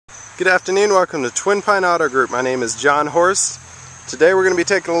Good afternoon, welcome to Twin Pine Auto Group. My name is John Horst. Today we're going to be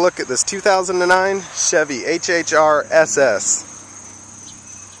taking a look at this 2009 Chevy HHR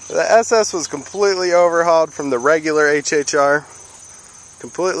SS. The SS was completely overhauled from the regular HHR.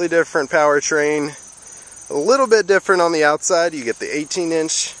 Completely different powertrain. A little bit different on the outside. You get the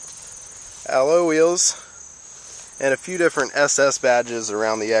 18-inch alloy wheels and a few different SS badges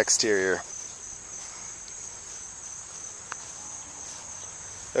around the exterior.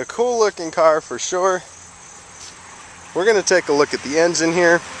 A cool looking car for sure. We're going to take a look at the engine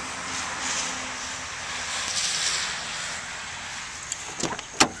here.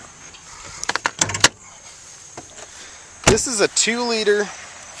 This is a 2-liter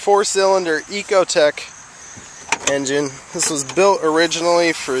 4-cylinder Ecotec engine. This was built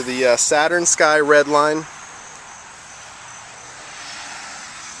originally for the Saturn Sky Redline.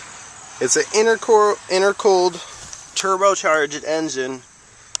 It's an intercooled turbocharged engine.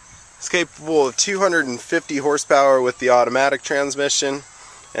 It's capable of 250 horsepower with the automatic transmission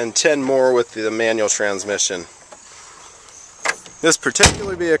and 10 more with the manual transmission. This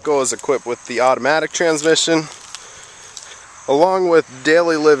particular vehicle is equipped with the automatic transmission. Along with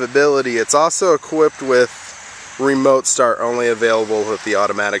daily livability, it's also equipped with remote start, only available with the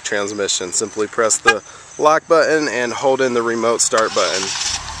automatic transmission. Simply press the lock button and hold in the remote start button.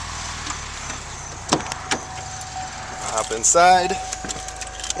 Hop inside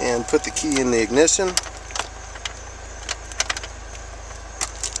and put the key in the ignition.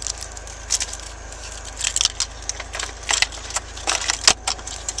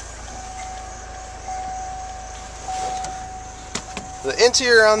 The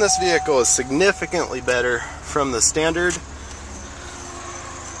interior on this vehicle is significantly better from the standard.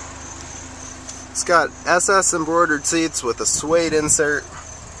 It's got SS embroidered seats with a suede insert,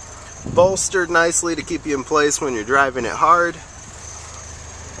 bolstered nicely to keep you in place when you're driving it hard.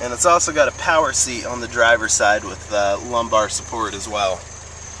 And it's also got a power seat on the driver's side with lumbar support as well.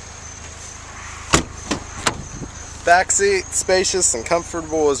 Back seat, spacious and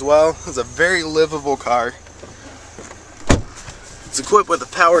comfortable as well. It's a very livable car. It's equipped with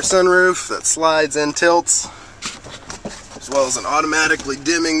a power sunroof that slides and tilts, as well as an automatically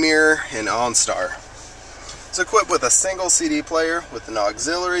dimming mirror and OnStar. It's equipped with a single CD player with an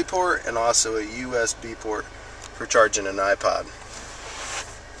auxiliary port and also a USB port for charging an iPod.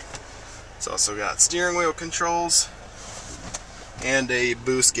 It's also got steering wheel controls and a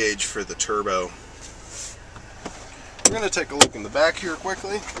boost gauge for the turbo. We're going to take a look in the back here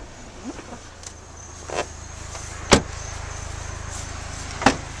quickly.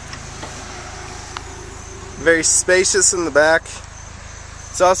 Very spacious in the back.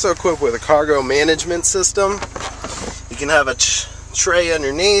 It's also equipped with a cargo management system. You can have a tray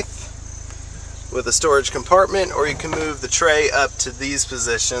underneath with a storage compartment, or you can move the tray up to these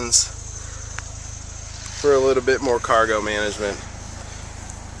positions for a little bit more cargo management.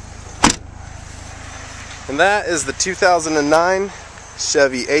 And that is the 2009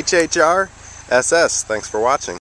 Chevy HHR SS. Thanks for watching.